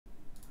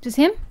Just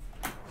him?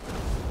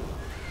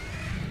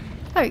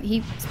 Oh,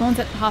 he spawns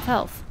at half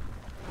health.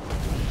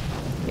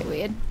 Bit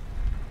weird.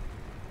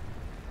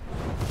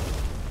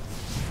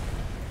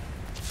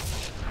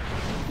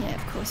 Yeah,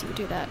 of course you would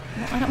do that.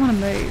 Well, I don't want to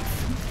move.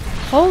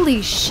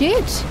 Holy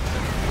shit!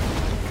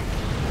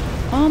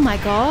 Oh my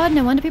god,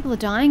 no wonder people are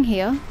dying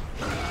here.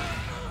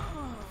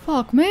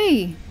 Fuck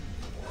me.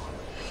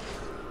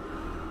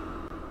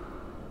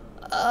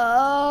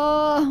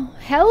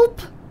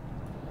 Help?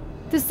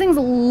 This thing's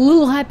a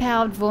little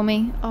high-powered for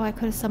me. Oh, I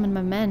could have summoned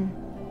my men.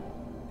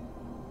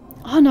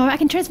 Oh no, I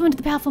can transform into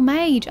the powerful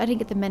mage. I didn't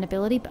get the men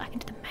ability, but I can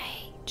do the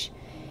mage.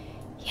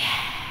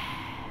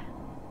 Yeah.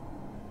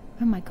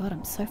 Oh my god,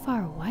 I'm so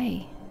far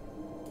away.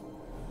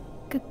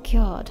 Good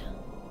god.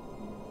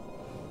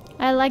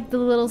 I like the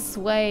little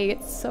sway.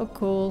 It's so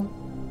cool.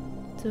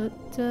 Da,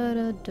 da,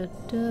 da, da,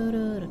 da,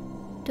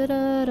 da,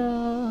 da,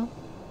 da.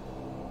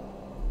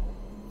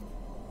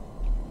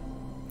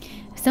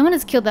 If someone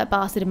has killed that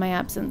bastard in my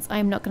absence, I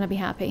am not going to be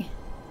happy.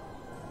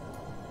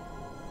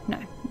 No,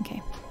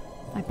 okay.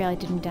 I barely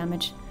did any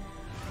damage.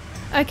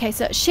 Okay,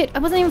 so shit, I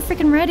wasn't even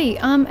freaking ready.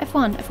 F1,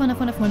 F1,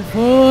 F1, F1,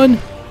 F1.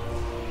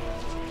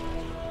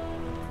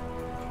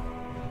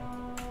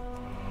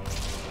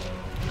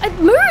 I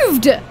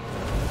moved!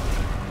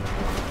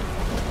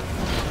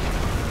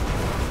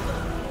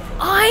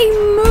 I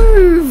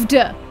moved!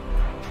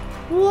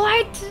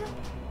 What?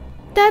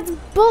 That's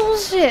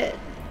bullshit.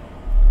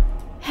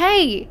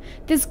 Hey,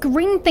 this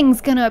green thing's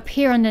gonna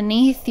appear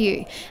underneath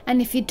you,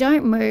 and if you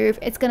don't move,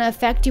 it's gonna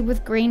affect you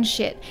with green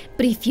shit.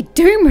 But if you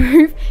do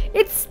move,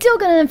 it's still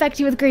gonna infect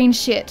you with green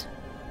shit.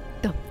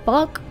 The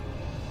fuck?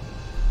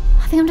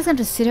 I think I'm just gonna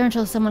have to sit here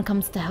until someone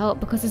comes to help,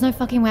 because there's no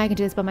fucking way I can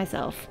do this by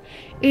myself.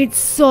 It's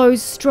so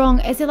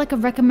strong. Is there like a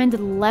recommended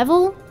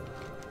level?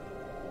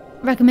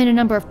 Recommended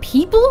number of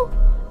people?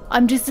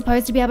 I'm just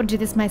supposed to be able to do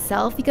this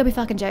myself? You gotta be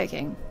fucking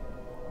joking.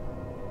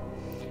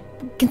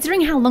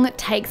 Considering how long it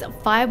takes a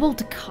fireball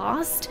to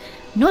cast,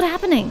 not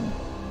happening.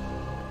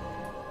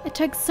 It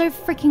takes so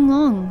freaking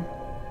long.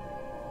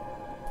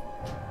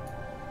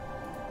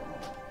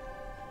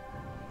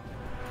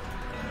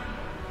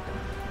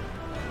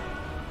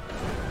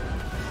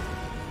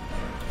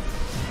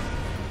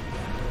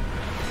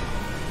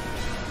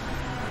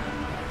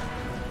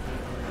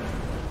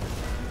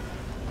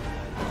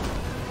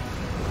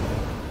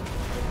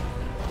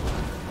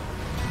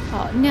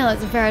 Oh, now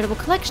there's a veritable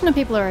collection of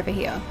people are over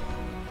here.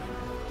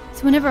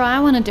 So whenever I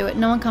want to do it,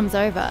 no one comes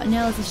over.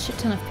 Now there's a shit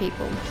ton of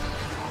people.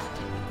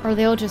 Or are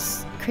they all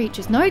just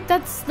creatures? No,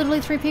 that's literally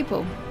 3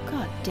 people.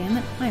 God damn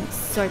it. I'm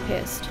so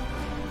pissed.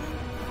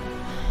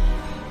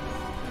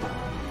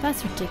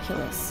 That's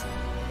ridiculous.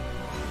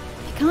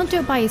 You can't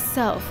do it by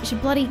yourself. You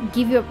should bloody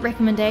give you a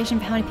recommendation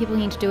for how many people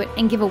you need to do it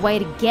and give a way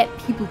to get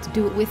people to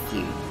do it with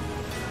you.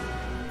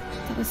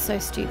 That was so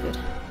stupid.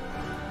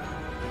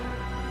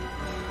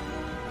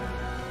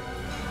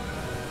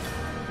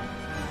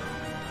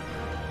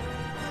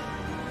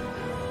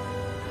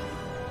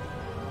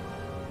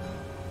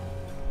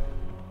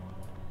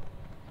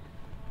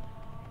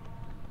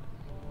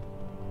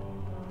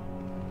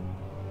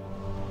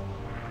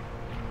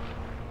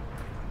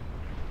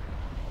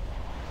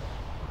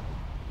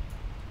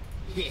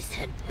 This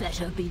had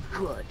better be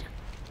good.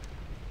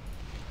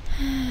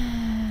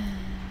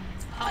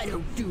 I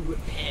don't do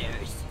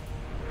repairs.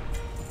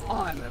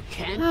 Armor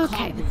can't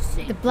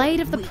compensate. The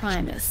Blade of the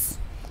Primus.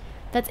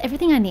 That's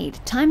everything I need.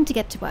 Time to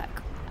get to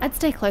work. I'd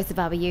stay close if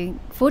I were you.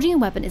 Forging a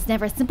weapon is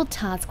never a simple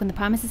task when the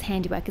Primus's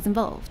handiwork is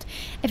involved.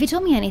 If you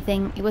told me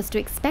anything, it was to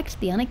expect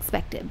the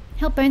unexpected.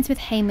 Help Bonesmith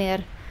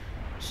Heimir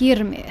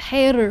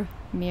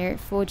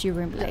forge your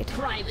rune blade. The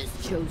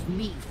Primus chose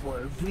me for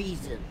a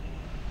reason.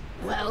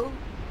 Well,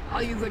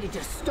 are you ready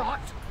to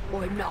start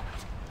or not?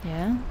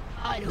 Yeah.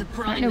 I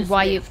don't know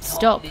why you've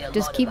stopped.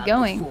 Just keep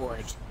going.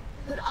 Forge,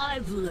 but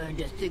I've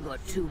learned a thing or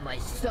two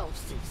myself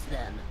since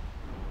then.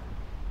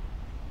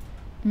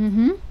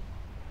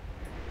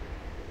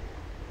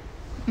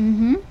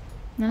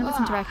 None of it's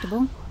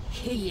interactable.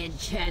 He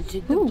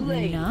enchanted the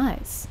blade.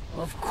 Nice.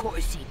 Of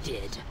course he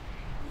did.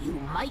 You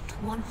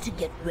might want to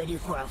get ready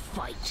for a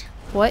fight.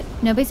 What?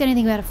 Nobody said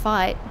anything about a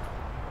fight.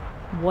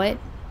 What?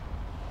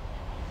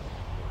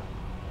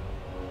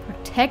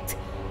 Protect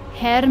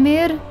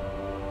Hermir?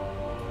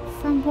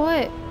 From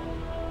what?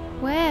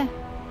 Where?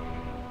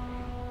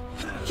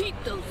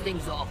 Keep those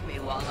things off me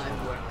while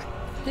I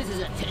work. This is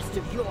a test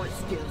of your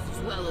skills as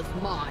well as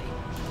mine.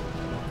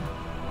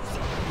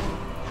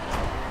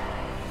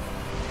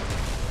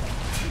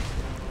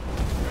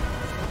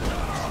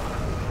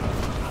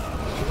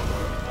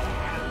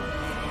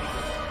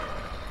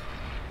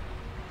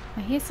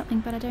 I hear something,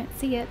 but I don't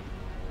see it.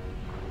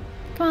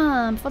 Come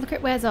on, before the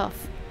crit wears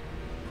off.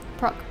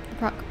 Proc.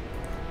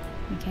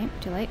 Okay,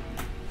 too late.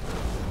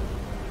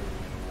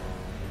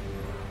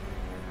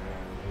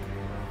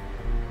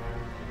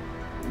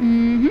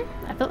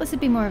 I thought this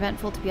would be more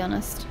eventful, to be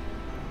honest.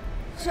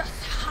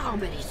 Just how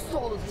many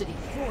souls did he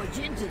forge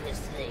into this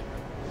thing?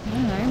 I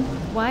don't know.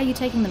 Why are you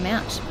taking them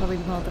out? Should probably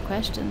be more the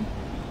question.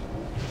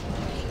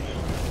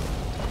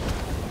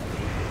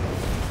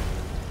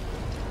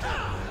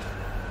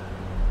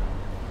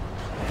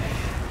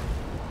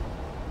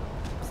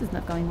 This is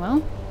not going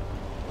well.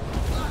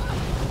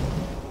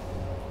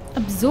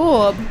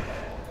 Absorb?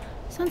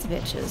 Sons of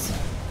bitches.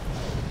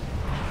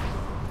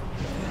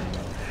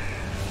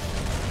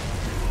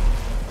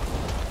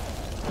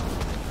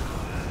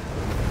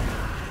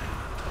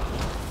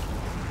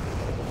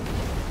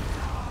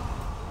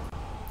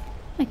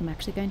 I think I'm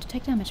actually going to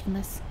take damage from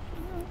this.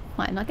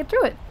 Might not get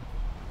through it.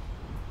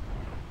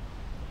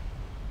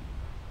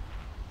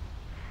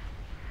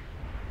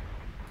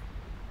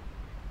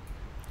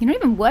 You're not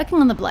even working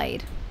on the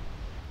blade.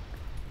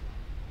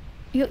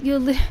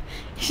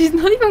 She's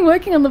not even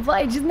working on the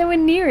blade. She's nowhere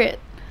near it.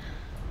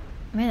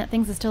 Man, that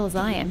thing's as tall as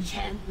I am.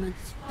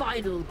 Enchantment's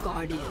final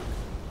guardian.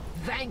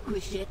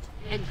 Vanquish it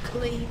and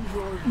claim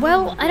your.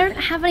 Well, I don't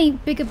have any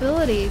big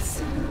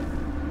abilities.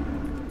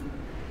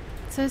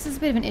 So this is a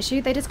bit of an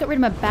issue. They just got rid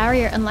of my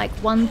barrier in like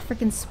one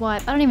freaking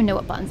swipe. I don't even know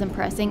what buttons I'm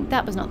pressing.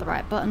 That was not the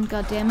right button.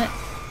 God damn it.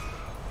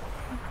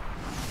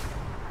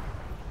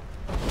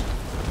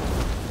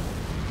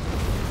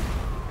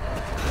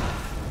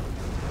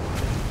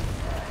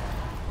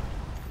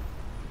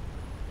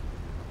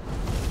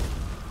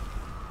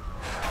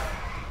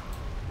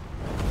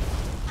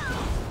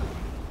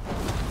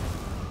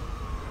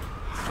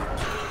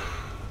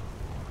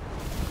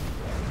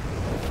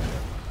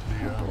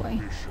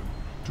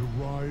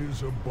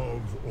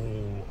 Above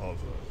all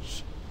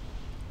others.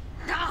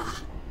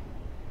 Ah!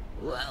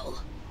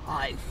 Well,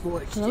 I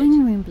forged Glowing it,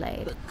 rune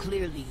blade. but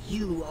clearly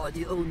you are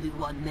the only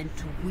one meant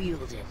to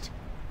wield it.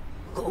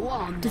 Go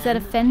on. Does that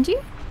offend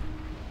you?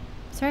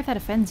 Sorry if that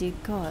offends you.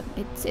 God,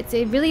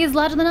 it really is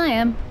larger than I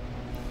am.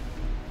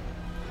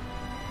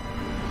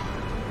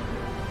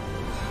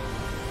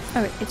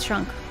 Oh, it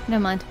shrunk.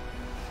 Never mind.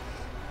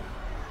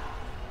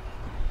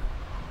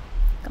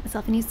 Got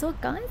myself a new sword,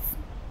 guys.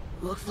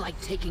 Looks like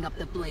taking up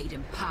the blade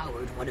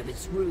empowered one of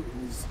its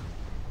runes.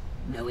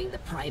 Knowing the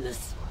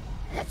Primus,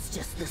 that's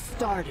just the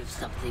start of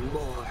something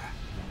more.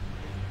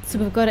 So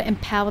we've got to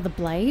empower the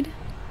blade?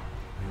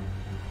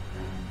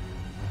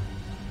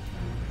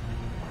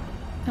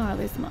 Oh, I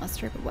lose the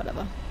mastery, but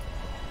whatever.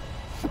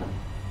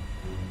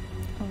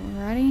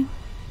 Alrighty.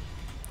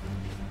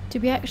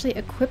 Did we actually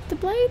equip the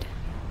blade?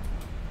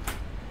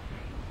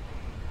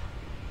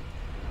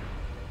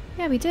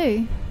 Yeah, we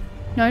do.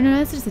 No,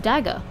 it's just a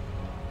dagger.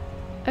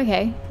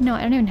 Okay, no,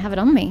 I don't even have it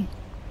on me.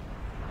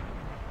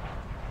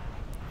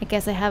 I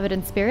guess I have it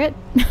in spirit.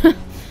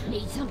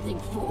 Need something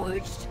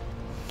forged?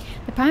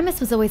 The Primus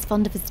was always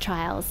fond of his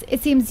trials.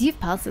 It seems you've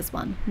passed this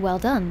one. Well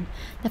done.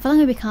 The following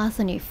will be cast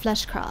on you.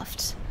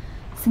 Fleshcraft.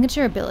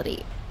 Signature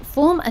ability.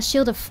 Form a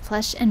shield of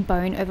flesh and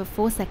bone over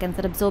 4 seconds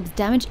that absorbs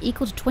damage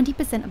equal to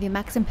 20% of your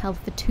maximum health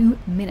for 2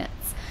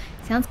 minutes.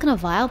 Sounds kind of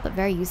vile, but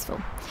very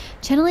useful.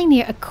 Channeling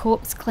near a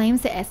corpse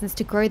claims the essence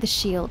to grow the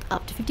shield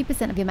up to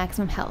 50% of your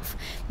maximum health.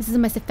 This is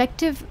most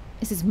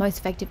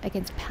effective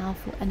against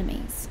powerful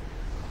enemies.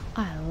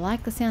 I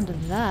like the sound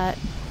of that.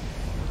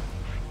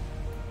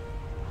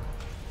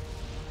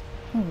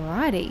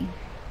 Alrighty.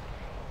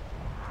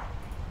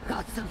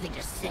 Got something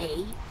to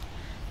say?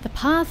 The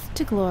Path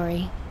to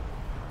Glory.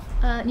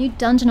 New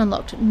dungeon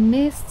unlocked.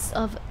 Mists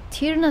of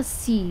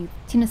Tirnasiv.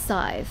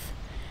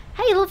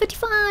 Hey, level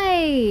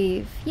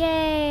 55!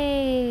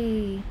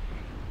 Yay!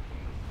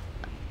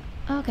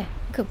 Okay,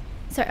 cool.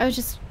 Sorry, I was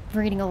just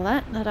reading all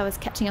that I was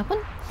catching up on.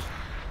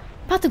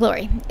 Path to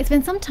Glory. It's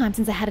been some time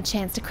since I had a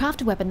chance to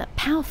craft a weapon that's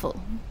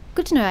powerful.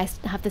 Good to know I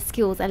have the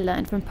skills I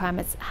learned from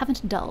Primus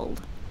haven't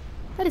dulled.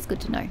 That is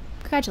good to know.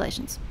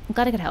 Congratulations. I'm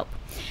glad I could help.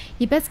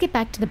 You best get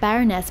back to the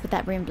Baroness with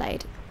that rune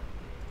blade.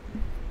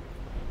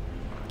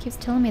 Keeps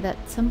telling me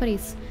that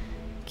somebody's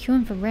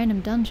queuing for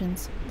random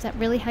dungeons. Is that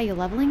really how you're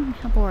leveling?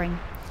 How boring.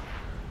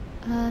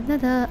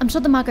 I'm sure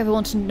the Margrave will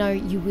want to know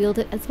you wield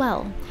it as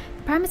well.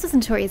 The Primus was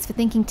notorious for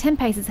thinking 10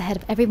 paces ahead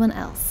of everyone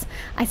else.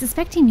 I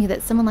suspect he knew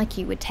that someone like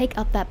you would take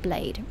up that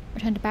blade.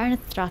 Return to Baroness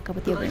Straka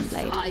with your rune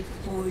blade. I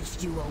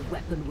forged you a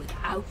weapon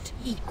without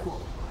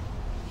equal.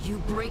 You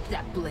break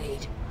that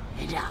blade,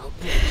 and I'll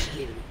break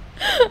you.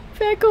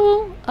 Very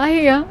cool. I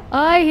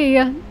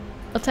hear.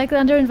 I'll take that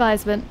under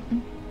advisement.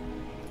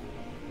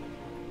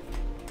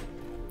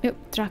 Yep,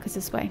 Straka's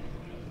this way.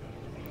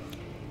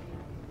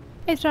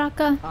 Hey,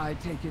 Straka. I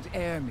take it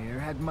Airmere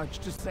had much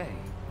to say.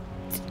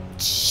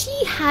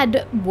 She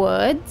had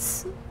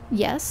words.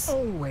 Yes.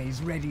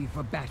 Always ready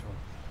for battle.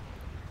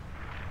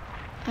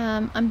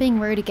 I'm being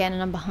rude again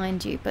and I'm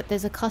behind you, but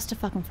there's a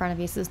clusterfuck in front of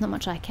you, so there's not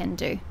much I can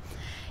do.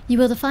 You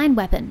wield a fine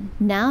weapon.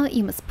 Now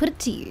you must put it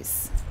to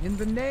use. In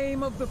the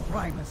name of the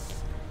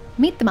Primus.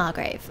 Meet the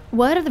Margrave.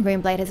 Word of the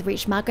Runeblade has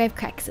reached Margrave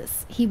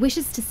Craxus. He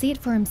wishes to see it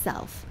for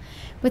himself.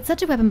 With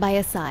such a weapon by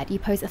your side, you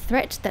pose a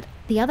threat that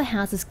the other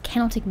houses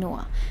cannot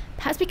ignore.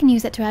 Perhaps we can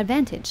use that to our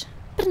advantage.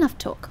 But enough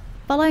talk.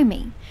 Follow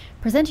me.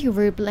 Present your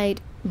rune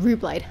blade to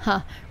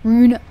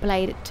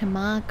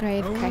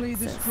Margrave Craxus. Only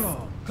the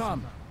strong.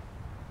 Come.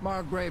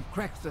 Margrave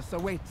Craxus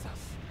awaits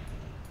us.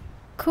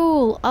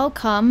 Cool, I'll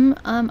come.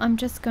 I'm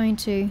just going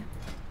to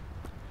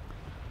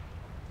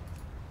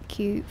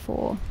queue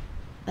for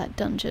that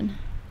dungeon.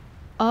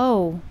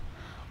 Oh.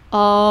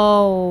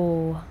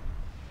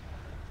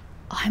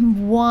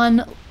 I'm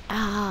one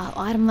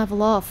item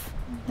level off.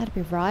 That'd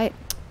be right.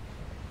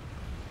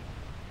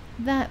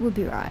 That would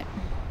be right.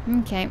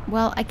 Okay,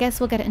 well, I guess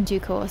we'll get it in due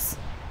course.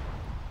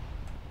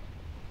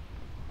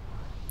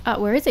 Oh,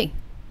 where is he?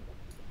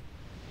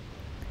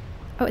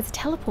 Oh, it's a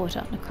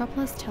teleporter.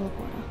 Necropolis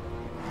teleporter.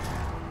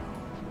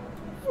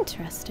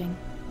 Interesting.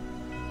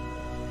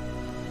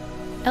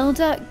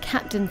 Elder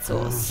Captain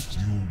Source. First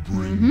you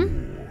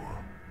bring war,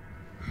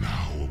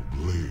 now a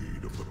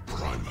blade of the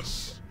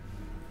Primus.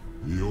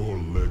 Your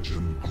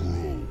legend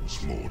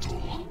grows,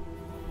 mortal.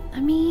 I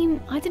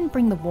mean, I didn't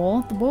bring the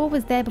war. The war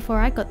was there before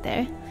I got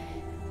there.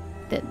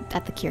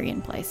 At the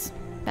Kyrian place.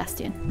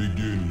 Bastion.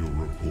 Begin your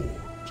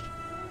report.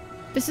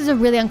 This is a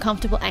really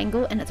uncomfortable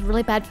angle and it's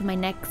really bad for my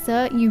neck,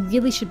 sir. You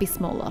really should be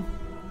smaller.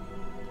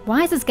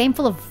 Why is this game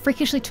full of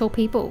freakishly tall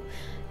people?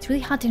 It's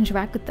really hard to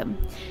interact with them.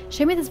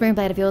 Show me this rune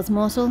blade of yours,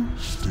 mortal.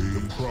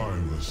 The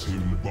Primus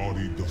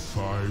embodied the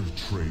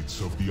 5 traits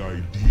of the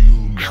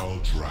ideal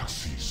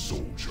Maldraxxi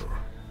soldier.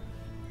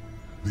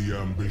 The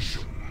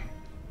ambition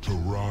to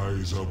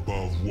rise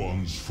above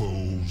one's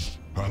foes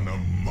and the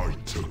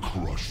might to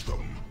crush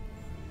them.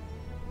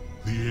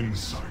 The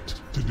insight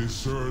to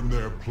discern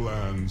their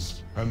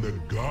plans and the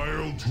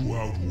guile to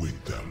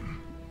outwit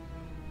them.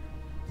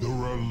 The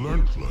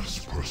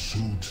relentless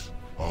pursuit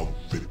of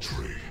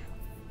victory,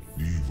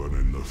 even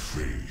in the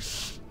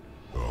face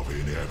of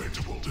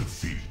inevitable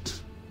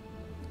defeat.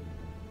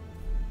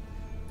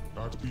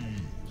 At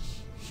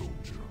ease,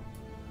 soldier.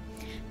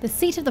 The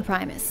seat of the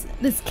Primus.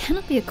 This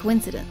cannot be a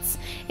coincidence.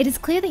 It is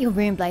clear that your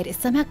rune blade is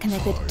somehow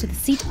connected to the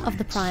seat of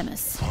the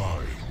Primus.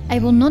 I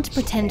will not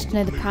pretend to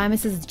know the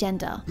Primus's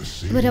gender,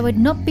 but I would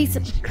not be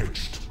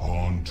surprised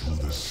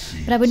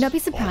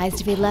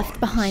if he left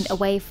behind a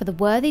way for the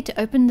worthy to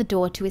open the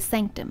door to his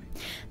sanctum.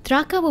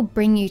 Thraka will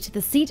bring you to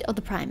the seat of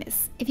the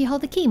Primus. If you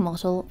hold the key,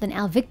 mortal, then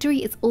our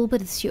victory is all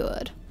but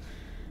assured.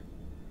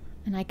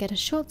 And I get a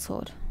short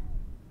sword.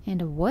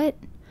 And a what?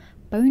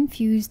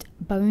 Bone-fused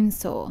bone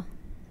saw.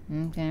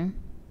 Okay.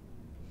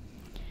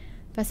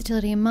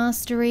 Versatility and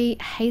mastery,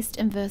 haste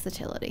and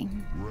versatility.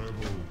 Rebel,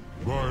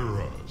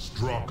 Virus,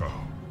 Draka,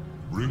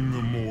 bring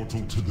the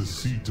mortal to the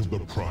seat of the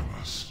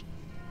Primus.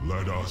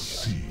 Let us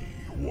see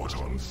what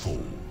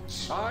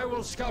unfolds. I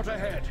will scout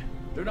ahead.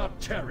 Do not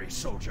tarry,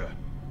 soldier.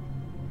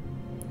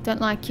 Don't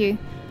like you.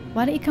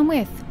 Why don't you come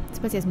with? I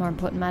suppose he has more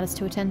important matters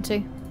to attend to.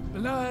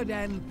 Blood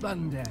and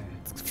thunder.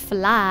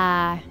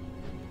 Fly.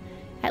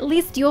 At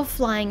least your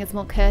flying is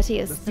more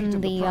courteous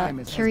than the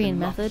Kyrian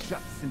method.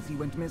 Since he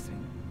went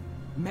missing.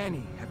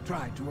 Many have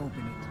tried to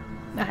open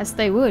it. As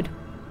they would.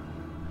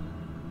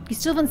 You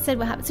still haven't said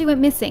what happened. So he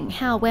went missing.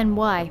 How, when,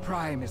 why?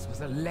 Primus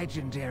was a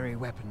legendary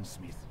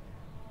weaponsmith.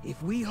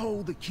 If we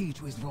hold the key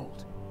to his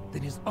vault,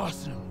 then his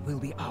arsenal will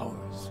be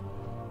ours.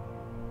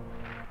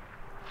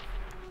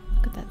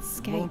 Look at that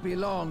scape. Won't be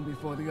long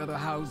before the other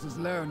houses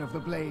learn of the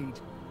blade.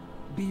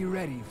 Be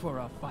ready for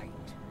a fight.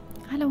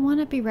 I don't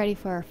want to be ready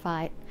for a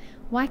fight.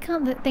 Why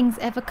can't things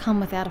ever come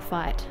without a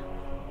fight?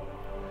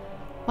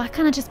 Why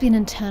can't it just be an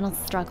internal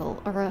struggle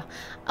or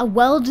a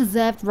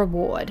well-deserved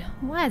reward?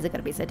 Why is it going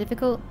to be so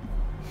difficult?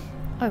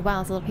 Oh wow,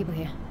 there's a lot of people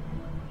here.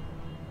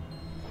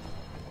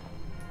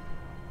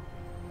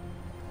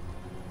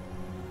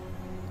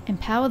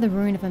 Empower the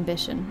rune of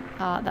ambition.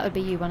 That would be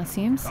you, one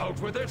assumes.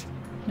 Out with it.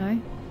 No.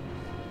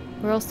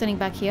 We're all standing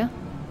back here.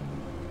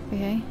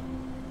 Okay.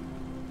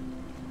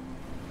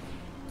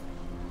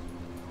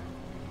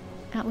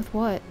 Out with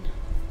what?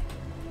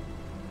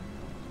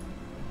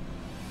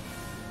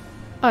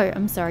 Oh,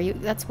 I'm sorry.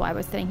 That's why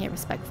we're standing here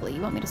respectfully.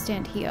 You want me to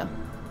stand here?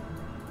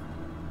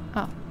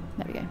 Oh,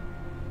 there we go.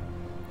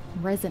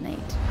 Resonate.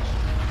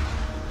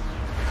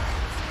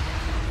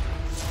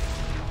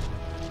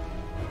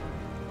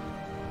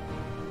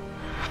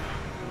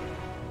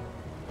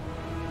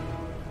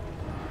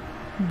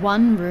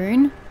 One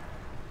rune?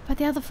 But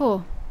the other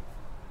 4?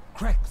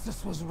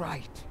 Crexus was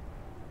right.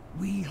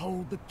 We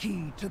hold the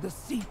key to the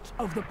seat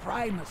of the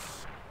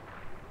Primus.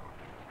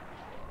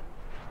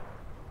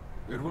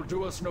 It will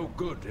do us no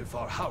good if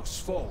our house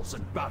falls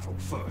in battle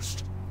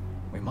first.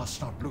 We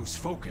must not lose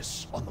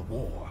focus on the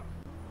war.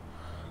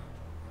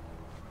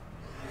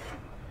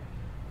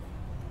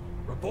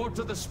 Report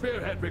to the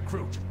spearhead,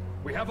 recruit.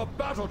 We have a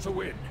battle to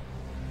win.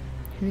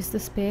 Who's the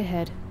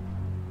spearhead?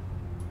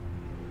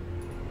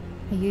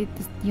 Are you?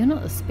 You're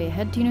not the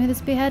spearhead. Do you know who the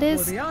spearhead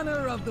is? For the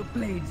honor of the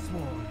blade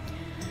sword.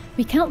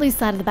 We cannot lose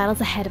sight of the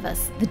battles ahead of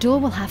us. The door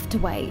will have to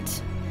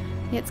wait.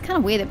 Yeah, it's kind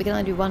of weird that we can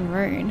only do one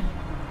rune.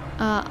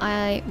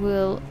 I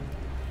will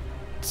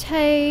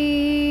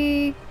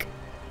take...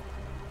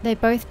 They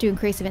both do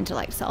increase of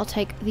intellect, so I'll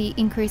take the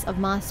increase of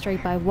mastery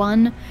by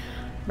 1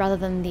 rather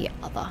than the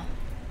other.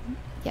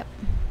 Yep.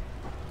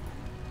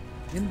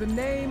 In the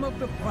name of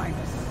the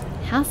Primus.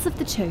 House of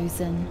the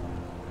Chosen.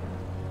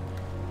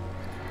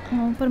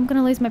 Oh, but I'm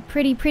gonna lose my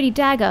pretty, pretty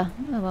dagger.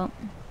 Oh well.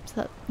 So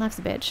that life's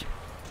a bitch.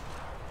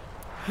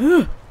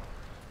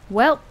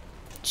 Well,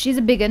 she's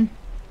a big one.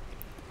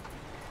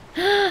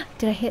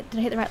 Did I hit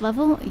the right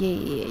level?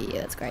 Yeah,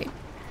 that's great.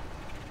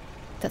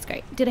 That's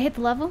great. Did I hit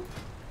the level?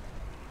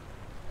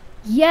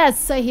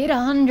 Yes, I hit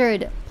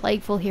 100.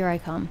 Plagueful, here I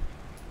come.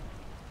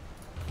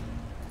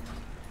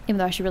 Even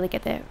though I should really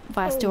get there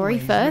via story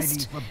Always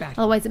first. ready for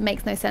battle. Otherwise it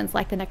makes no sense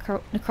like the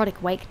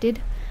necrotic wake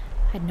did.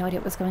 I had no idea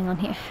what was going on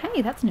here.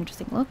 Hey, that's an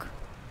interesting look.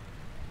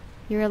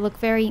 You look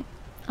very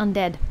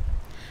undead.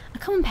 A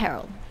common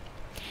peril.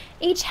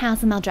 Each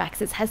house in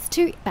Maldraxxus has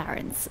 2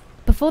 barons.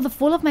 Before the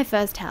fall of my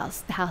first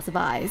house, the House of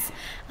Eyes,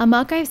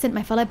 Margrave sent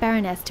my fellow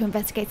baroness to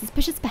investigate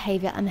suspicious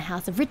behaviour in the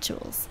House of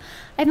Rituals.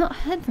 I have not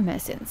heard from her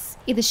since.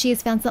 Either she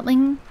has found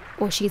something,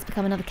 or she has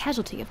become another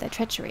casualty of their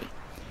treachery.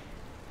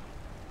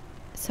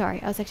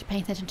 Sorry, I was actually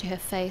paying attention to her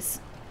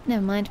face.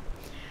 Never mind.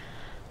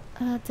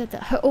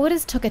 Her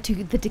orders took her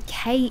to the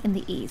Decay in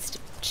the East.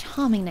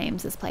 Charming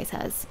names this place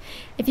has.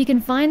 If you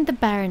can find the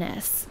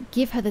Baroness,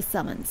 give her the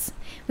summons.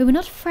 We were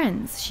not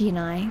friends, she and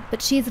I,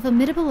 but she is a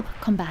formidable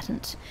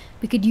combatant.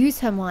 We could use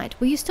her might.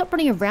 Will you stop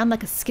running around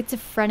like a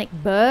schizophrenic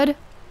bird?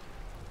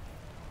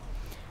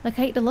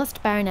 Locate the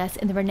lost Baroness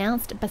in the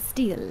renounced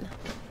Bastille.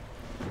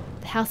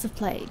 The House of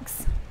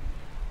Plagues.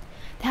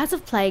 The House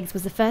of Plagues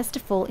was the first to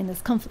fall in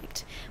this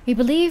conflict. We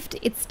believed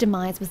its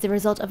demise was the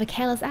result of a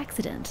careless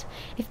accident.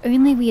 If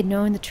only we had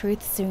known the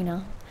truth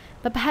sooner.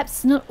 But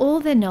perhaps not all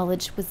their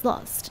knowledge was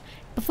lost.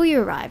 Before you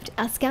arrived,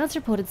 our scouts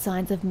reported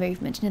signs of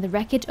movement near the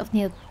wreckage of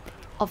the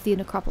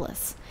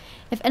necropolis.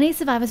 If any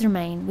survivors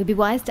remain, we'd be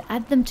wise to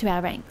add them to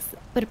our ranks,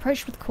 but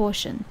approach with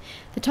caution.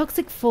 The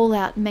toxic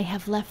fallout may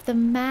have left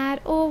them mad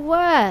or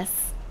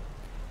worse.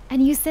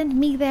 And you sent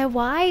me there,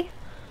 why?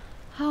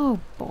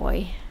 Oh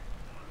boy.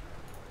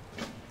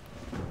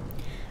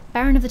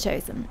 Baron of the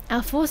Chosen.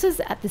 Our forces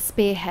at the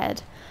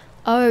Spearhead.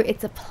 Oh,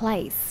 it's a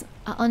place.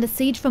 Are under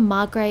siege from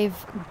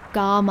Margrave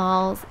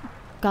Garmal?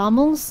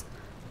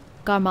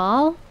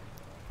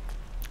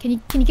 Can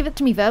you give it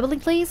to me verbally,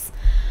 please?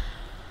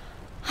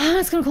 I'm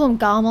just going to call him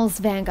Garmal's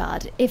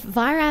vanguard. If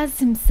Viraz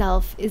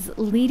himself is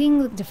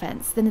leading the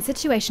defense, then the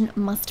situation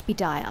must be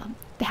dire.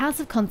 The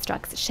House of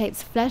Constructs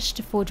shapes flesh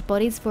to forge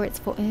bodies for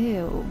its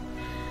Ew.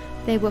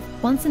 They were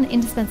once an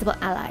indispensable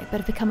ally,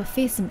 but have become a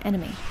fearsome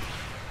enemy.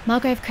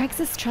 Margrave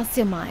Crexus trusts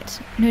your might.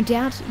 No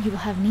doubt you will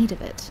have need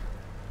of it.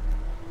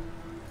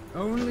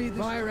 Only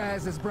the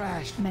Viraz is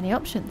brash. Many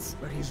options.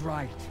 But he's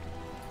right.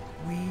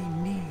 We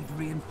need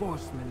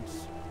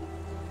reinforcements.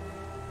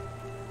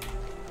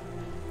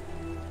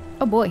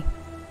 Oh boy.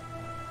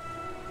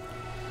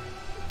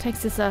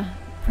 Takes us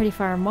pretty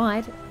far and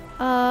wide.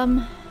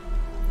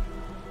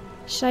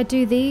 Should I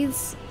do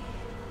these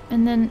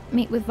and then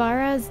meet with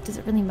Viraz? Does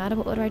it really matter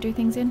what order I do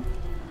things in?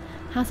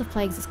 House of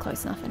Plagues is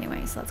close enough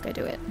anyway, so let's go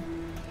do it.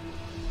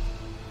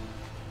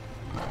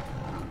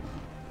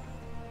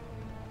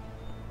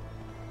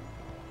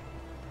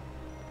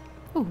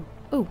 Ooh,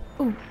 ooh,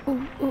 ooh,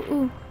 ooh, ooh,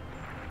 ooh.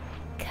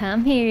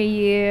 Come here,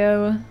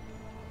 you.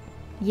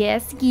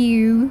 Yes,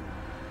 you.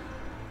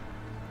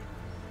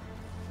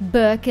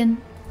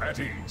 Birkin. At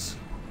ease.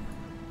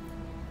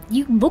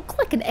 You look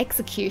like an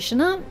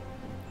executioner.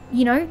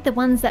 You know, the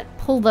ones that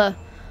pull the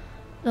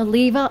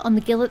lever on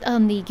the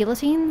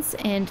guillotines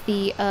and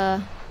the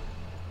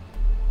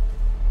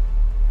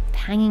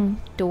hanging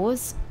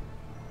doors.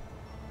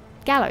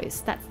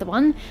 Gallows, that's the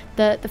one.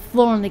 The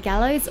floor on the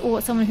gallows,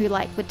 or someone who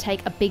like would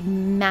take a big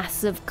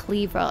massive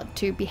cleaver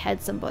to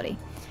behead somebody.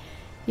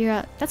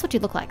 You're that's what you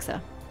look like, sir.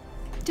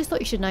 Just thought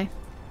you should know.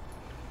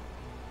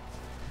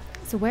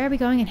 So where are we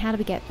going and how do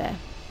we get there?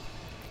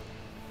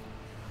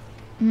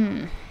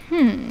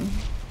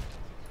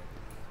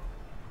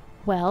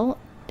 Well,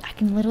 I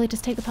can literally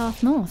just take the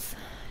path north.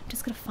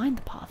 Just gotta find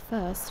the path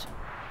first.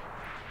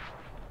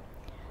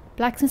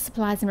 Blacksmith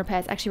supplies and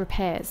repairs. Actually,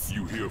 repairs.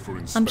 You here for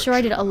inspection? I'm sure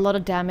I did a lot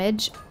of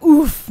damage.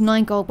 Oof!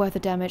 9 gold worth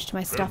of damage to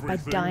my stuff by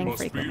Everything dying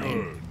must be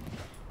frequently. earned.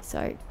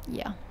 So,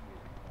 yeah.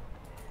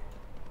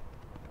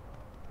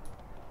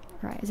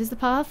 Right, is this the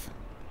path?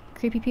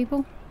 Creepy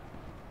people?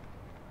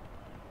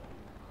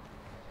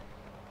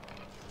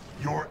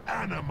 Your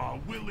anima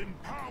will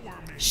empower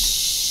me.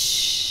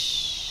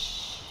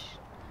 Shh.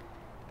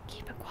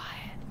 Keep it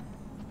quiet.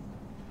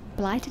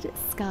 Blighted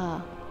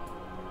Scar.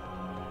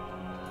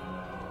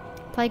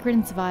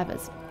 Plague-ridden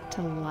survivors.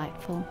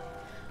 Delightful.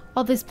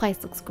 Oh, this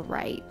place looks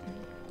great.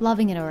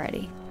 Loving it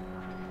already.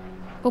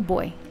 Oh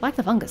boy. Like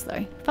the fungus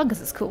though.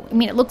 Fungus is cool. I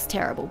mean, it looks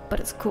terrible,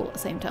 but it's cool at the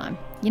same time.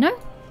 You know?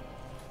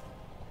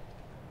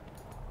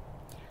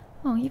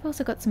 Oh, you've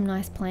also got some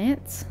nice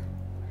plants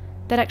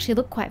that actually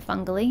look quite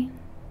fungally.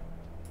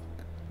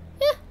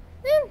 Yeah,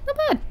 not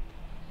bad.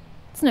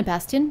 It's no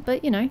bastion,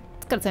 but you know,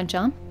 it's got its own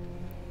charm.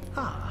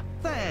 Ah,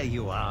 there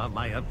you are,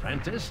 my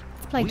apprentice.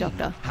 It's Plague We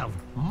Doctor. have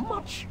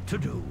much to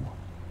do.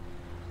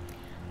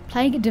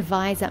 Plague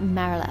Deviser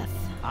Marileth.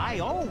 I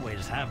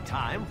always have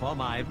time for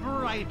my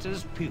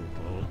brightest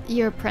pupil.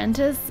 Your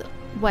apprentice?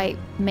 Wait,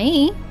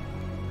 me?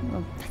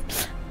 Well,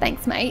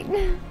 thanks, mate.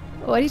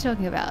 What are you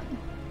talking about?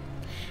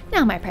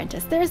 Now, my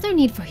apprentice, there is no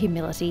need for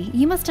humility.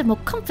 You must have more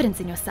confidence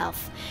in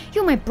yourself.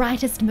 You're my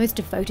brightest, most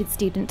devoted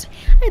student.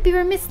 I'd be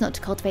remiss not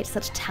to cultivate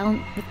such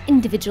talent with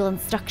individual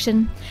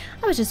instruction.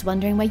 I was just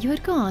wondering where you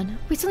had gone.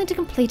 We still need to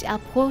complete our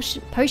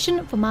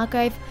potion for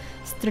Margrave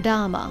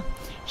Stradama.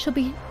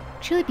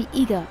 Truly be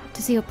eager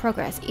to see your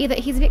progress. Either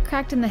he's a bit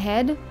cracked in the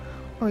head,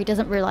 or he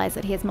doesn't realize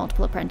that he has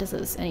multiple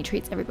apprentices and he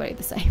treats everybody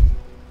the same.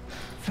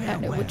 I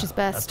don't know which is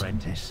best.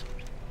 Apprentice.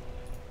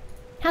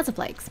 House of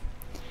Flakes.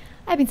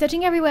 I've been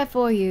searching everywhere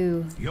for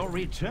you. Your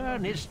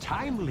return is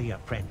timely,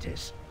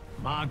 apprentice.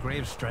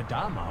 Margrave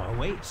Stradama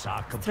awaits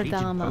our completed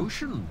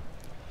potion.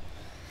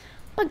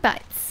 Bug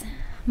bites.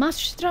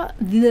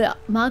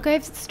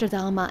 Margrave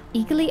Stradama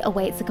eagerly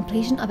awaits the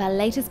completion of our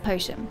latest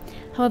potion.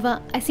 However,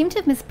 I seem to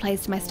have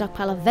misplaced my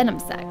stockpile of venom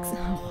sacks.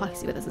 Oh, I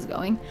see where this is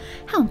going.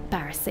 How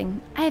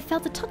embarrassing. I have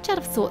felt a touch out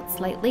of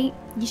sorts lately.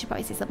 You should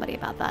probably see somebody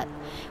about that.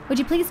 Would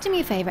you please do me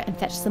a favour and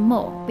fetch some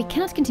more? We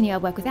cannot continue our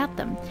work without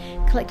them.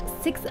 Collect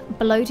 6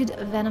 bloated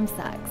venom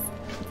sacks.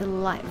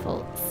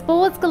 Delightful.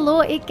 Spores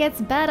galore, it gets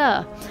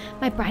better.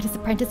 My brightest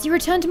apprentice, you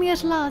returned to me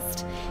at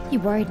last. You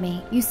worried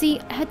me. You see,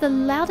 I heard the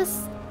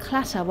loudest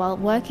clatter while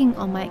working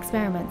on my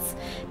experiments.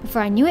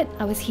 Before I knew it,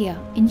 I was here,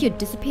 and you'd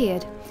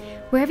disappeared.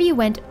 Wherever you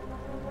went...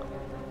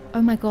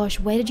 Oh my gosh,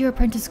 where did your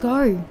apprentice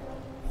go?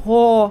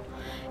 Oh,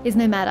 is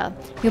no matter.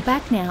 You're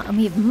back now, and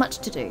we have much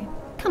to do.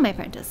 Come, my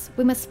apprentice,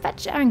 we must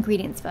fetch our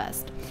ingredients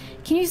first.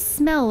 Can you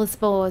smell the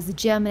spores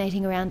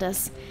germinating around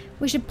us?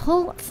 We should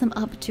pull some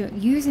up to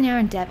use in our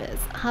endeavours.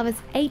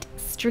 Harvest 8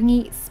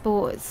 stringy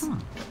spores.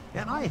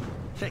 Am I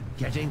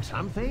forgetting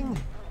something?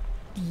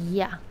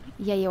 Yeah,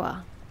 you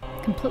are.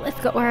 Completely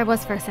forgot where I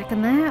was for a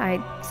second there.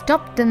 I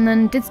stopped and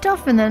then did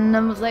stuff and then I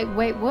was like,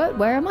 wait, what?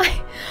 Where am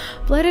I?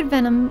 Bloated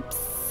venom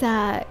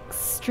sacks,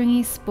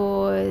 stringy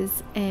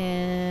spores,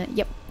 and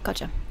yep,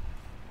 gotcha.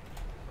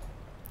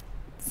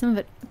 Some of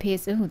it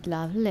appears, oh,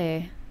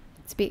 lovely.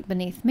 It's a bit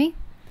beneath me.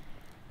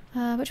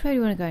 Which way do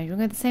you want to go? Do you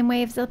want to go the same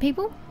way as other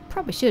people?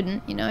 Probably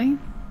shouldn't, you know.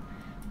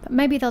 But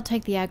maybe they'll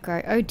take the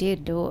aggro. Oh dear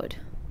lord.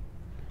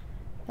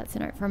 That's a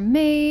note from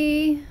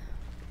me.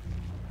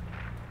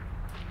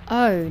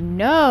 Oh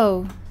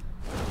no!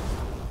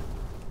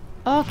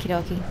 Okie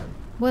dokie.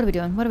 What are we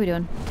doing? What are we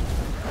doing?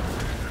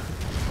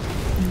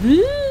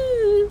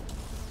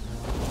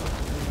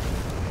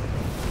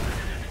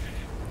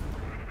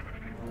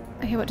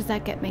 Okay, what does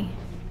that get me?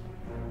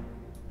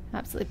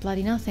 Absolutely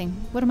bloody nothing.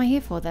 What am I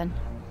here for then?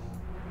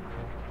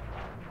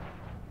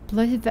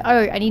 Bloated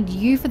oh, I need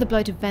you for the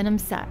bloated venom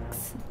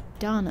sacks.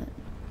 Darn it.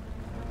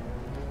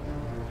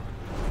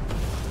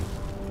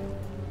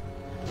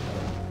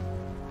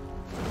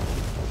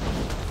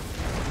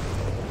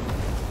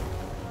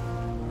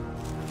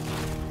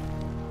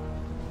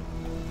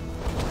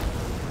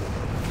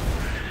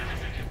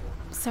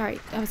 Sorry,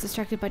 I was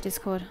distracted by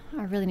Discord.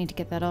 I really need to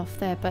get that off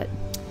there, but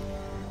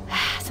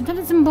sometimes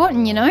it's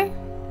important, you know?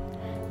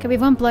 Okay, we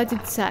have 1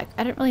 bloated sack.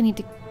 I don't really need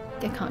to...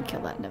 I can't kill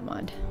that, never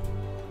mind.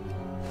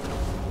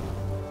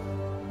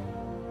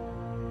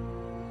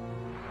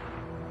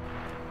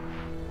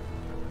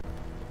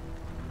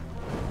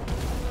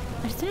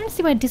 I just don't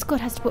understand why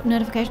Discord has to put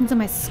notifications on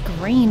my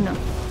screen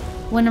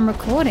when I'm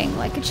recording.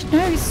 Like, it should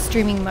know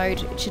streaming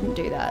mode. It shouldn't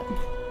do that.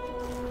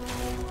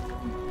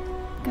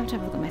 I'm going to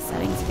have a look at my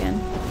settings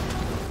again.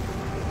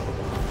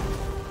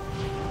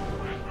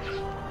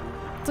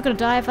 It's gonna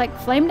die of like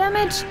flame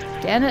damage?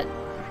 Damn it.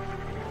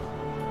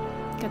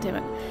 God damn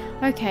it.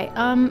 Okay,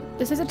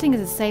 there's no such thing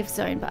as a safe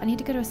zone, but I need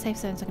to go to a safe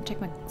zone so I can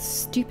check my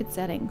stupid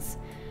settings.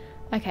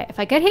 Okay, if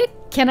I get hit,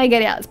 can I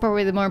get out? It's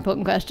probably the more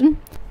important question.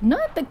 No,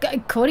 but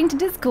according to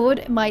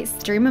Discord, my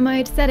streamer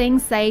mode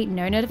settings say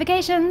no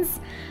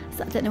notifications.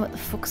 So I don't know what the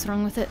fuck's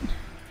wrong with it.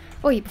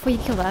 Oh, before you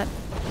kill that,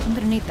 I'm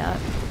gonna need that.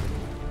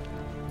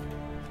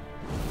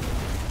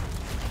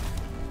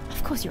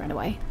 Of course you ran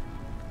away.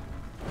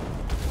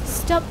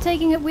 Stop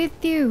taking it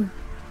with you.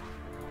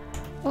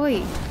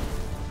 Oi.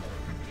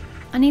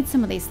 I need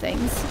some of these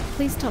things.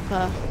 Please stop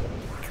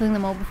killing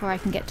them all before I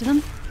can get to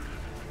them.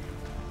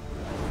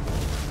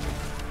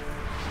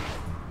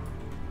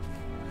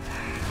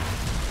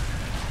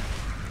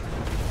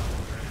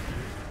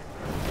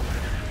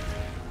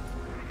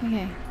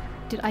 Okay.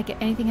 Did I get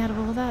anything out of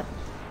all of that?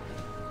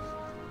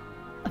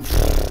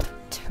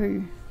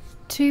 2.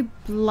 2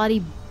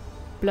 bloody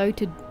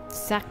bloated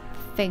sack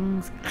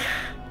things.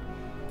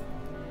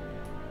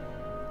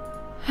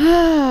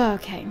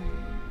 Okay.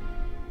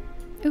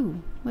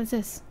 Ooh, what is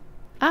this?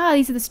 Ah,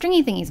 these are the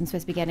stringy thingies I'm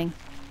supposed to be getting.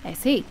 I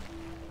see.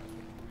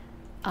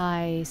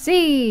 I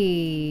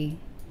see.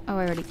 Oh,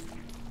 I already...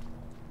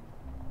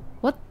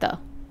 What the?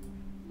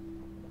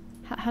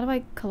 How do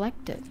I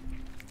collect it?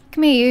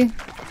 Come here, you.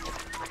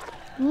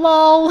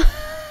 LOL.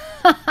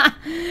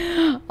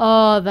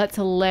 Oh, that's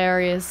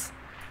hilarious.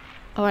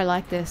 Oh, I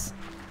like this.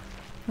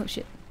 Oh,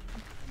 shit.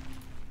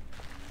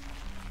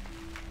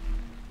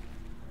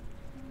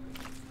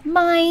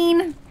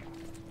 Mine!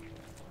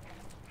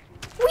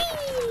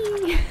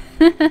 Whee!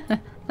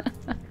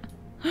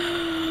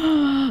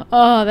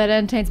 Oh, that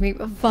entertains me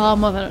far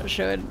more than it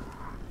should.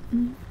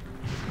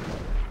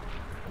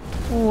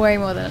 Way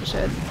more than it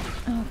should.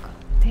 Oh god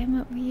damn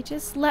it, will you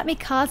just let me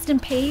cast in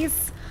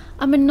peace?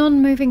 I'm a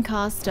non-moving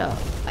caster.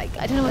 I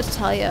don't know what to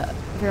tell you,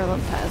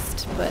 Virulent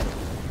Pest, but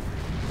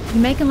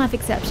you're making life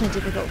exceptionally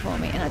difficult for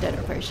me and I don't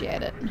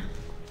appreciate it.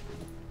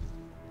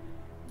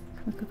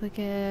 Quick,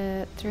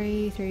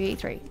 3, 3,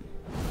 3.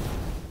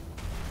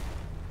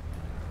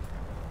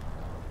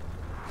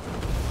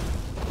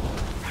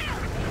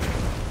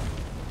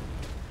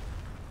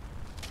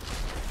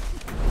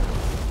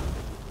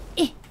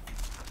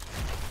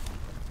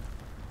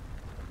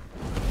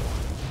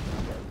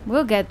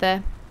 We'll get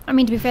there. I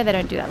mean, to be fair, they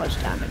don't do that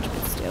much damage,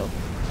 but still.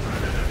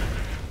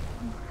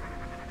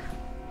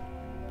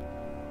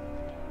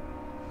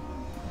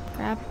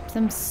 Grab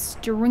some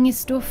stringy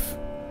stuff.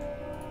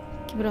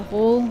 Give it a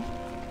haul.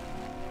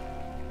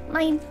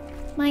 Mine.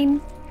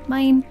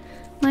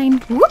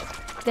 Whoop!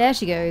 There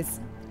she goes.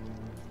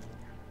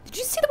 Did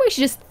you see the way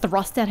she just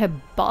thrust out her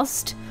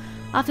bust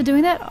after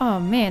doing that?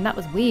 Oh man, that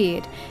was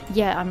weird.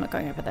 Yeah, I'm not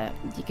going over there.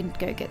 You can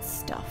go get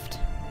stuffed.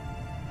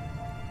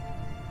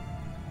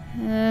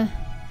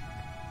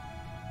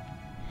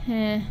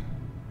 Let's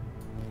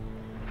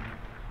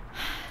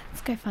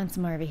go find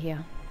some more over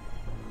here.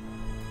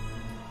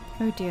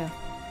 Oh dear.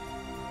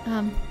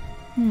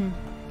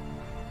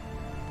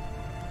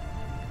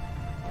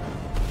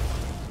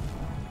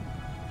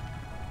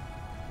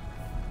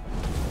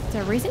 Is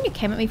there a reason you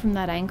came at me from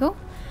that angle?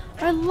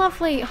 Oh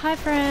lovely! Hi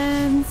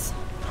friends!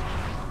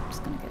 I'm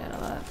just gonna get out of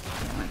that.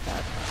 I don't like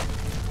that.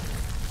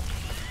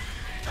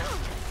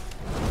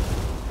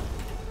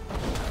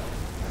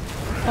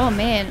 Oh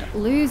man,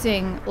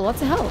 losing lots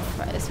of health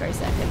right this very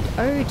second.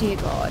 Oh dear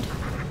god.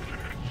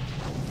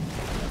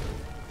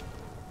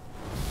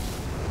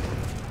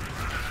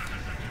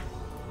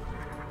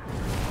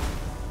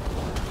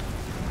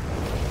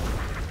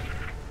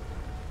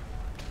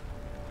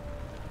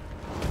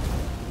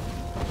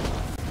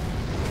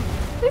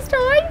 Please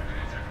die!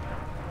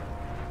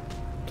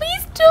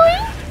 Please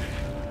die!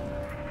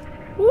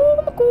 Oh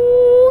my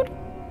god!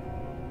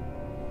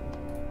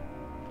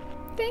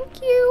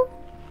 Thank you!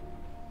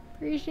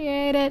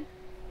 Appreciate it.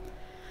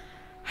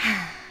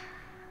 I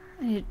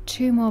need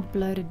 2 more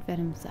bloated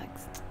venom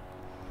sacs.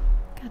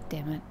 God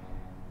damn it.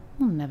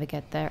 We'll never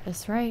get there at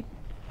this rate.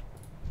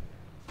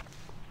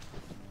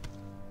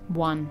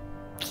 1.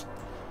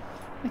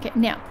 Okay,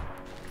 now.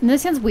 I know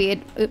this sounds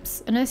weird.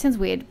 Oops. I know this sounds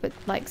weird, but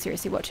like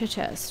seriously, watch her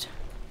chest.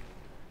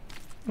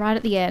 Right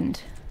at the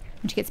end.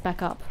 When she gets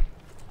back up.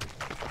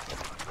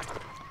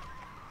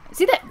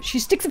 See that? She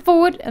sticks it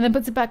forward and then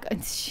puts it back.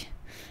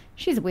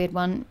 She's a weird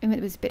one. I mean,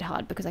 it was a bit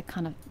hard because I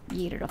kind of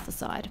yeeted off the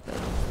side, but...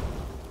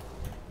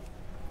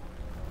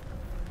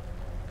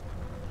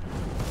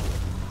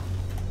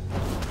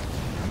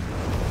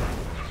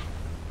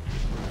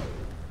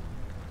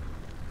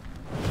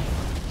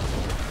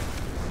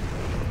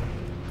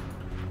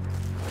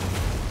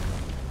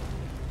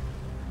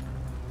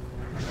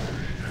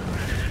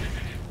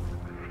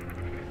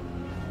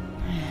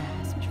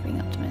 So much being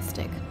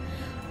optimistic.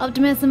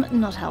 Optimism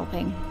not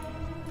helping.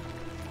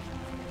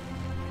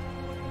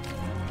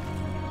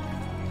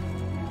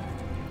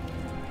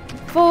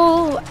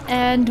 Full,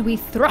 and we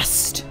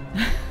thrust.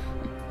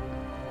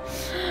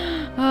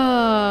 Oh,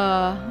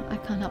 I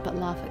can't help but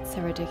laugh. It's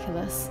so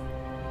ridiculous.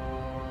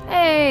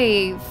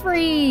 Hey,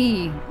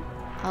 free.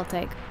 I'll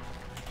take.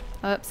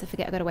 Oops, I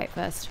forget. I gotta wait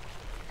first.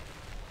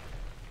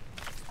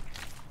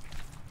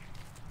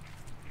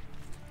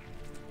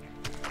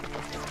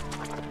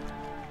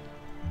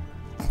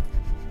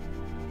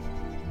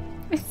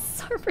 It's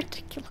so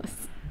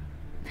ridiculous.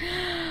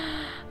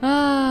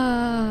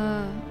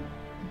 Ah.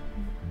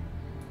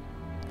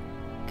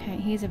 Okay,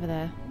 he's over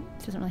there.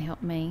 This doesn't really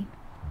help me.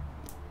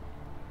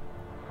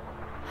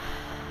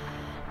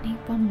 Need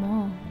 1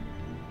 more.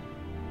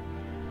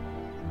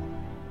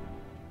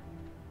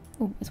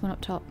 Oh, there's one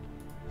up top.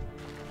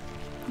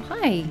 Oh,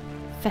 hi,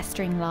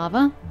 festering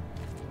lava.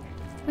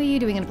 What are you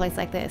doing in a place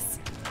like this?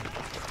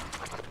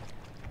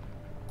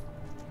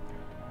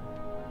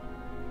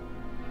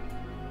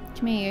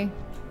 Come here, you.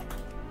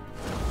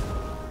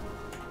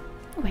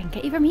 Oh, I can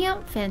get you from here?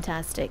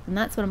 Fantastic. And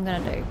that's what I'm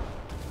gonna do.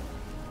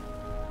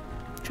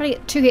 Try to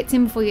get 2 hits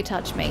in before you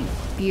touch me.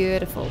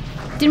 Beautiful.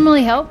 Didn't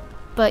really help,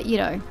 but you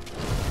know.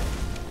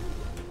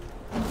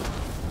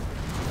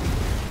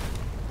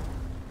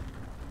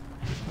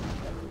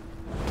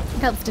 It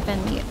helps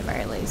defend me at the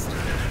very least.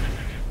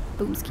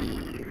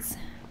 Boomskis.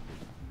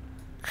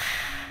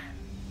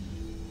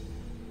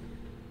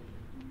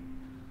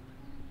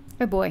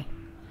 Oh boy.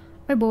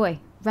 Oh boy.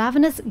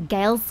 Ravenous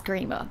Gale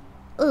Screamer.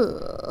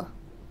 Ugh.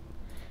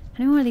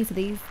 How many more of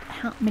these?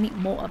 How many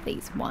more of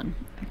these? 1.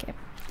 Okay.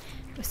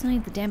 We still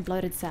need the damn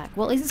bloated sack.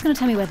 Well, at least it's going to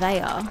tell me where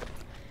they are.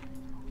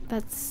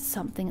 That's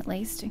something at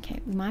least. Okay,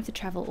 we might have to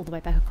travel all the way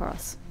back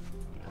across.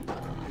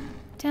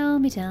 Tell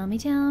me, tell me,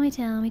 tell me,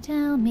 tell me,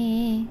 tell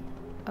me.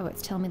 Oh,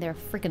 it's telling me there are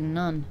freaking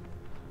none.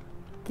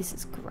 This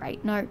is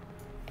great. No.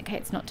 Okay,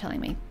 it's not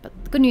telling me. But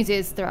the good news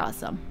is there are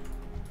some.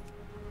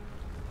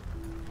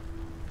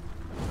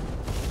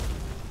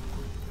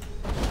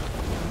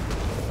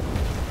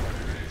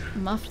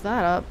 Muffed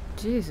that up.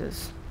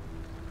 Jesus.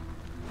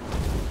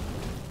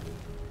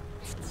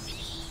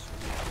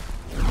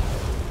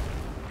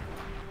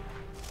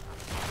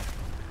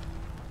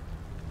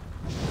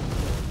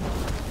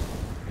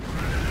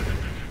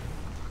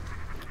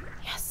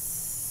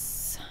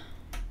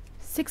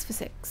 6 for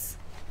 6.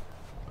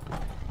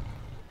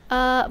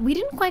 We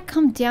didn't quite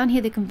come down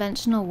here the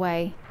conventional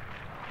way.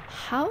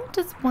 How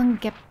does one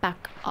get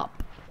back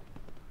up?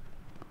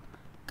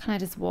 Can I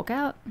just walk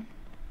out?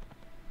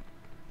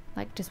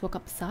 Like, just walk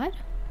up the side?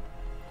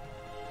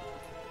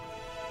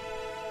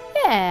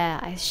 Yeah,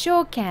 I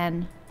sure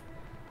can.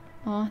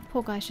 Oh, the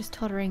poor guy's just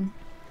tottering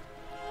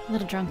a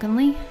little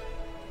drunkenly.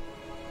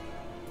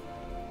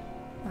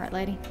 Alright,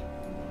 lady.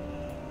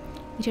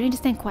 You don't need to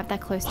stand quite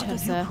that close to her,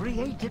 sir.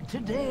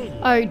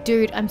 Oh,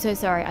 dude, I'm so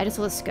sorry. I just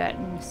saw the skirt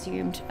and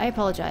assumed. I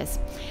apologize.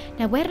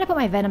 Now, where did I put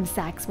my venom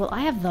sacks? Well,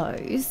 I have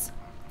those.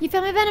 You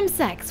found my venom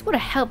sacks. What a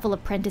helpful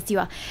apprentice you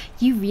are.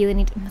 You really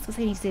need to... I was going to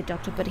say you need to see a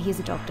doctor, but here's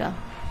a doctor.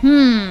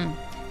 You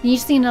need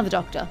to see another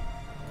doctor.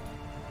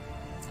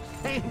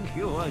 Thank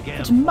you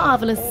again. Such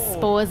marvelous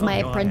spores, my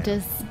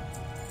apprentice.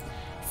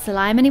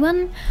 Slime,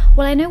 anyone?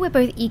 Well, I know we're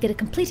both eager to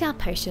complete our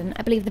potion.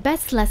 I believe the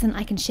best lesson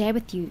I can share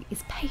with you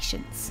is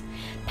patience.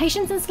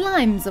 Patience and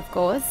slimes, of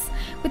course.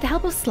 With the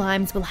help of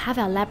slimes, we'll have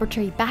our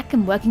laboratory back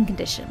in working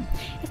condition.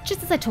 It's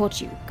just as I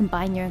taught you.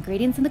 Combine your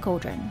ingredients in the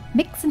cauldron.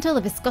 Mix until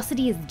the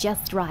viscosity is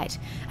just right.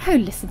 Oh,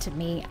 listen to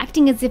me,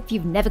 acting as if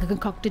you've never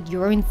concocted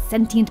your own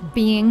sentient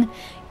being.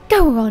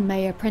 Go on, my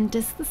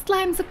apprentice. The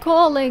slimes are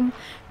calling.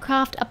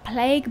 Craft a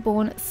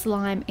plague-born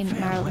slime in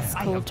Marilith's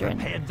cauldron.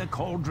 I have prepared the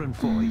cauldron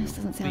for you. This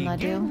doesn't sound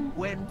ideal.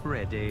 When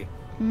ready.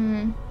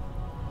 The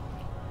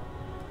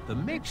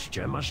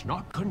mixture must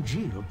not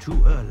congeal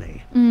too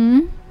early.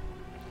 Well,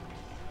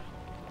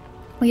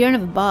 you don't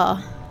have a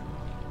bar.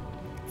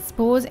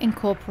 Spores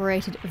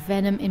incorporated,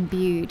 venom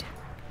imbued.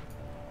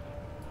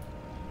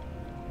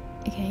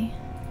 Okay.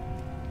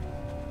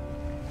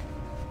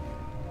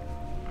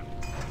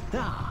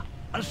 Ah,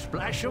 a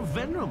splash of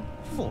venom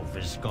for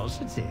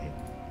viscosity.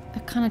 I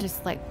kind of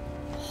just like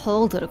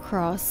hold it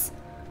across.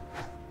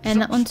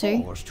 And that one too.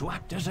 Spores to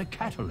act as a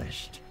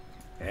catalyst.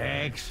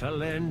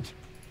 Excellent.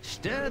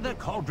 Stir the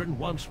cauldron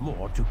once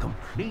more to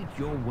complete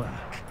your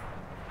work.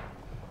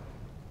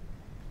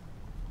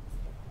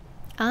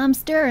 I'm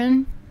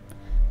stirring.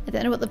 I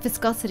don't know what the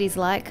viscosity's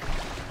like.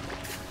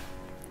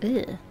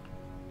 Ugh.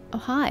 Oh,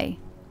 hi.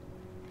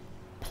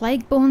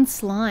 Plague-born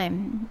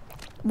slime.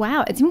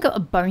 Wow, it's even got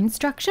a bone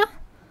structure?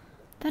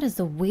 That is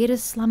the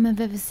weirdest slime I've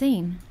ever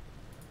seen.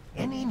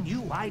 Any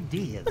new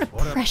ideas?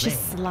 What a precious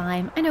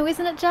slime. I know,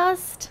 isn't it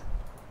just?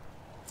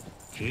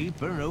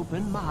 Keep an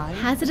open mind.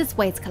 Hazardous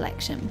waste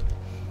collection.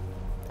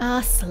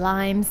 Ah,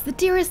 slimes, the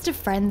dearest of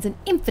friends and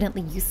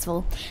infinitely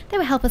useful. They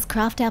will help us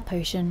craft our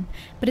potion.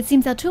 But it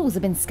seems our tools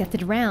have been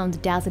scattered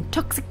around, doused in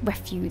toxic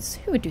refuse.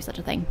 Who would do such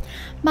a thing?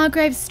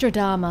 Margrave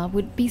Stradama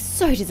would be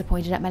so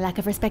disappointed at my lack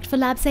of respect for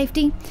lab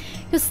safety.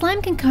 Your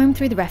slime can comb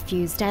through the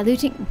refuse,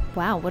 diluting...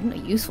 Wow, what a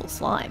useful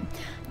slime.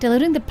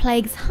 Diluting the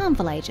plague's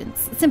harmful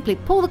agents. Simply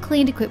pull the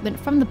cleaned equipment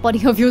from the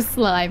body of your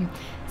slime.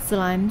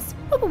 Slimes,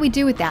 what would we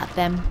do without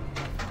them?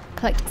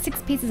 Collect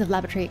 6 pieces of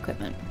laboratory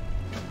equipment.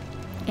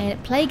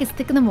 And plague is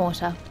thicker than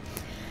water.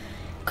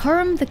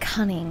 Coram the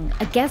Cunning,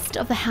 a guest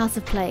of the House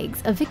of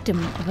Plagues, a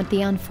victim of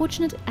the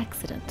unfortunate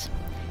accident.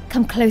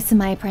 Come closer,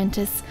 my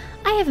apprentice.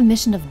 I have a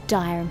mission of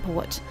dire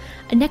import.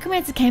 A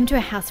necromancer came to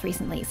our house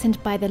recently,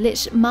 sent by the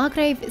lich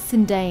Margrave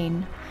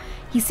Sindane.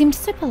 He seemed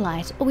so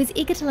polite, always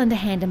eager to lend a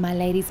hand in my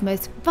lady's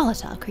most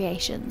volatile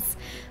creations.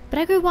 But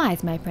I grew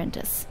wise, my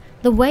apprentice.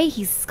 The way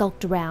he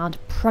skulked around,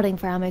 prodding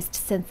for our most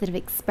sensitive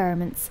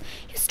experiments.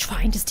 He was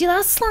trying to steal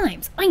our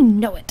slimes. I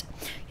know it.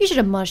 You should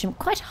admonish him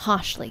quite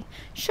harshly.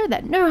 Show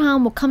that no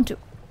harm will come to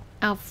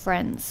our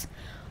friends.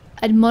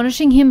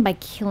 Admonishing him by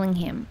killing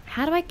him.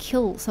 How do I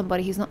kill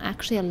somebody who's not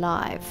actually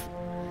alive?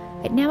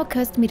 It now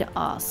occurs to me to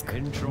ask.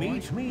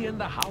 Meet me in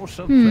the House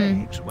of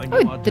Plagues when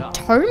you are the done.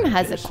 tome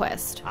has a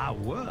quest. Our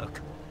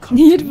work.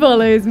 It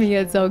follows me,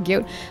 it's so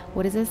cute.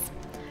 What is this?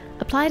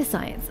 Apply to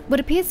science. What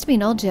appears to be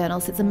an old journal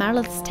sits on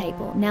Marilith's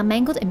table, now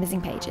mangled and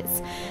missing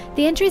pages.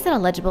 The entries that are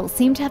legible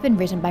seem to have been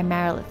written by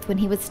Marilith when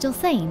he was still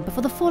sane,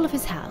 before the fall of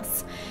his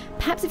house.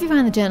 Perhaps if you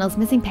find the journal's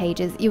missing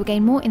pages, you will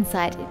gain more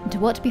insight into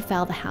what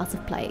befell the House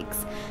of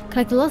Plagues.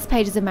 Collect the lost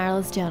pages of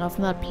Marilith's journal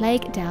from the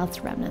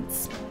plague-doused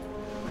remnants.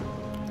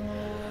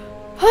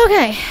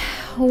 Okay,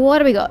 what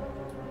do we got?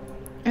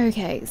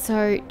 Okay,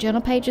 so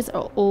journal pages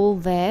are all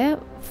there.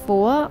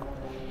 4.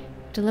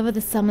 Deliver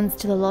the summons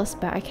to the lost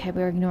bear. Okay,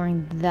 we're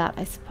ignoring that,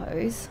 I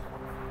suppose.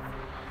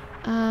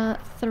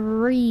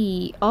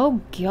 3. Oh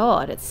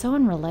god, it's so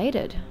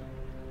unrelated.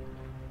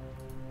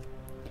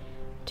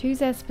 2's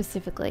there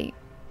specifically.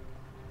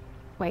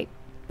 Wait,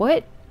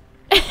 what?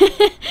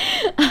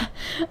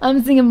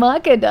 I'm seeing a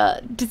market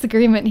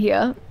disagreement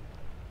here.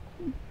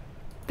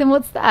 Then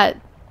what's that?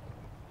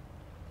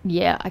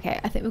 Yeah, okay,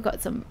 I think we've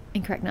got some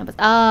incorrect numbers.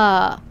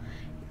 Ah,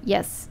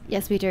 yes,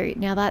 yes we do.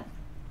 Now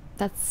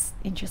that's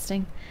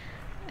interesting.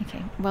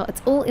 Okay, well,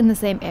 it's all in the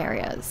same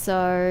area.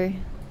 So,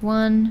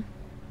 1,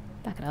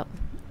 back it up.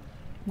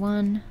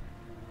 1,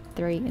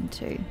 3, and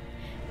 2.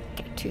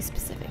 Okay, 2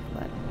 specific,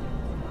 but...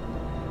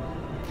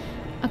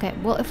 Okay,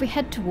 well, if we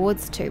head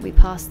towards 2, we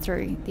pass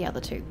through the other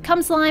 2.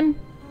 Come, slime!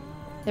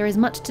 There is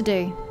much to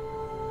do.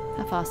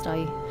 How fast are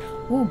you?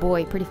 Oh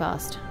boy, pretty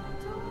fast.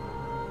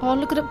 Oh,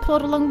 look at it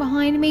plod along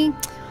behind me.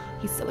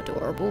 He's so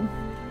adorable.